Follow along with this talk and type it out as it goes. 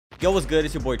Yo, what's good?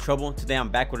 It's your boy Trouble. Today I'm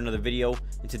back with another video.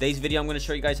 In today's video, I'm going to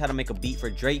show you guys how to make a beat for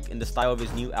Drake in the style of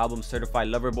his new album, Certified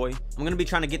Lover Boy. I'm going to be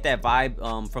trying to get that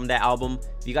vibe from that album.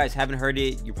 If you guys haven't heard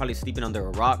it, you're probably sleeping under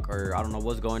a rock, or I don't know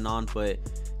what's going on, but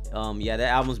yeah, that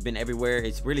album's been everywhere.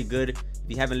 It's really good. If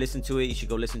you haven't listened to it, you should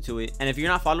go listen to it. And if you're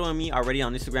not following me already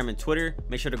on Instagram and Twitter,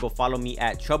 make sure to go follow me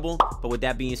at Trouble. But with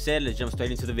that being said, let's jump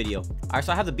straight into the video. Alright,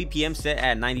 so I have the BPM set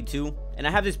at 92, and I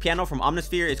have this piano from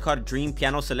Omnisphere. It's called Dream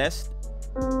Piano Celeste.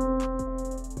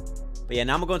 But yeah,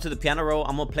 now I'm gonna go into the piano roll.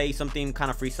 I'm gonna play something kind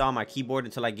of freestyle on my keyboard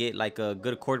until I get like a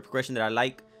good chord progression that I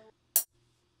like.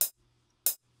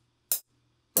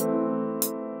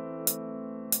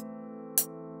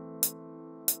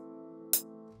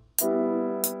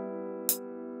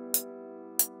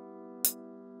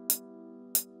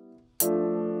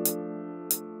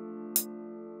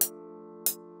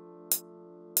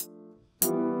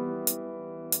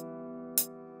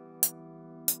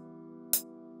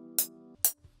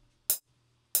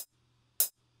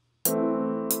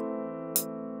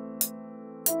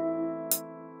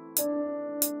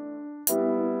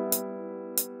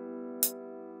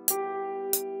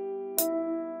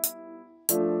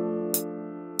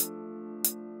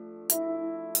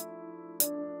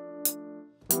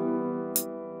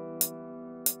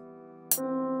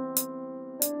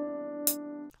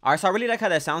 Alright, so I really like how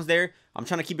that sounds there. I'm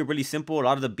trying to keep it really simple. A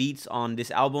lot of the beats on this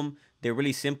album, they're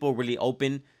really simple, really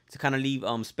open, to kind of leave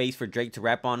space for Drake to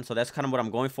rap on. So that's kind of what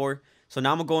I'm going for. So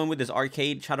now I'm going with this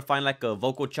arcade, try to find like a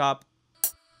vocal chop.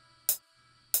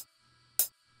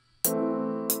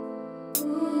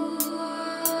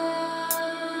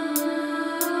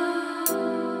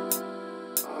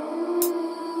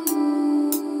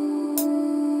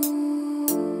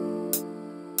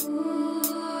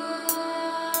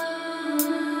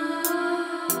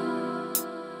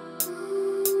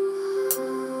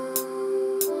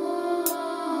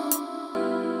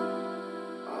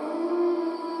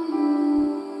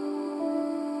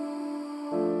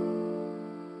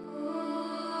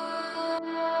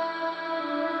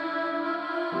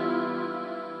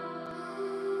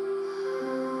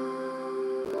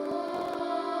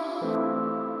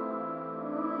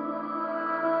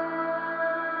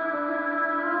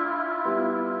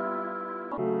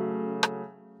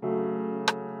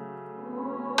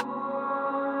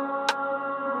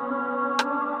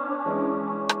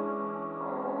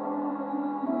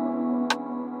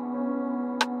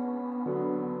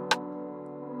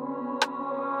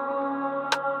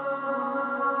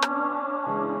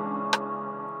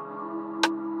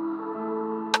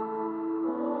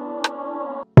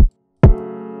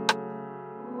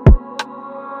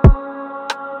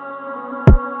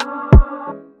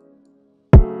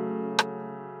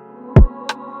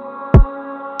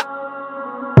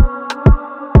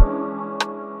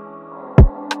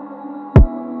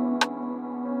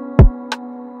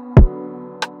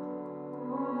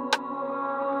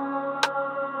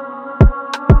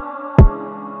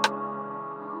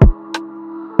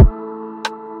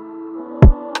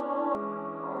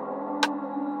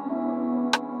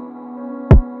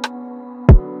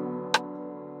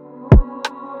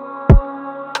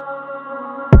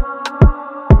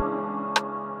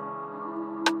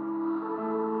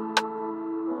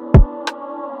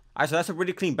 Alright, so that's a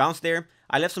really clean bounce there.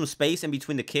 I left some space in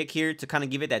between the kick here to kind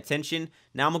of give it that tension.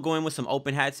 Now I'm going to go in with some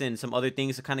open hats and some other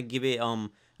things to kind of give it a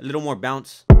little more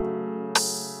bounce.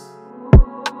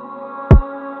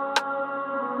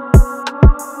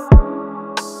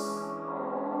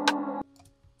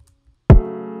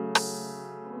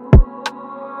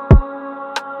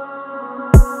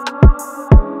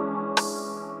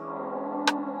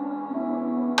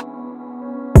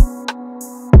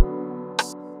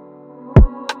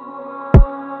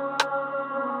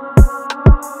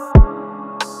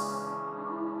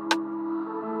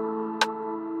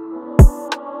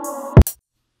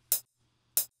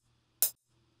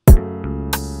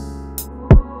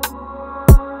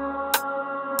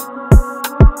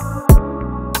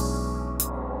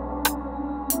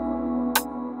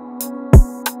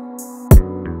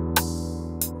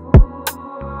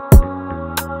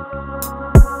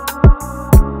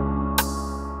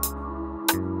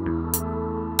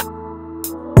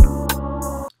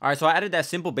 Alright, so I added that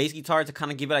simple bass guitar to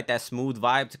kind of give it like that smooth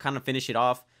vibe to kind of finish it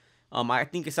off. I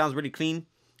think it sounds really clean.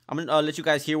 I'm going to let you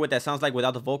guys hear what that sounds like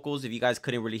without the vocals if you guys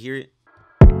couldn't really hear it.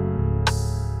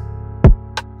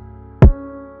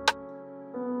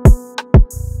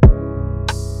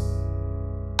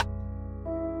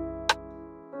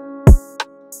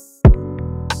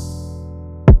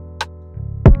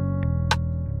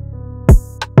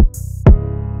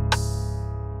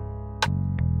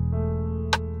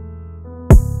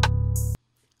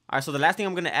 All right, so the last thing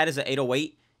I'm gonna add is an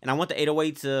 808, and I want the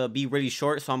 808 to be really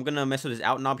short, so I'm gonna mess with this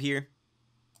out knob here.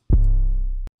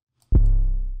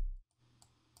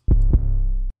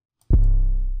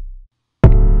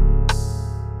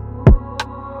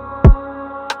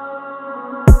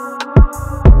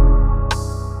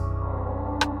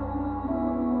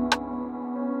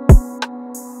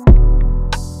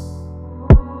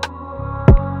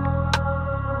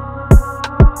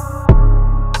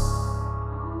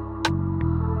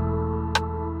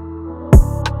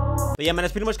 But yeah, man,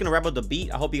 that's pretty much gonna wrap up the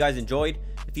beat. I hope you guys enjoyed.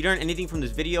 If you learned anything from this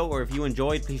video, or if you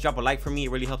enjoyed, please drop a like for me. It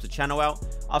really helps the channel out.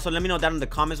 Also, let me know down in the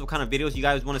comments what kind of videos you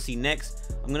guys want to see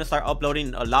next. I'm gonna start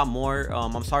uploading a lot more.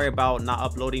 I'm sorry about not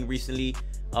uploading recently.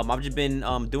 I've just been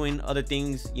doing other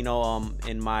things, you know,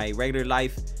 in my regular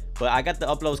life. But I got the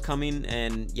uploads coming,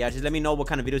 and yeah, just let me know what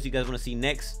kind of videos you guys want to see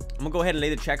next. I'm gonna go ahead and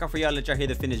lay the track out for y'all, let y'all hear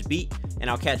the finished beat,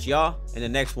 and I'll catch y'all in the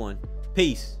next one.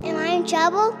 Peace. Am I in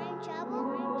trouble?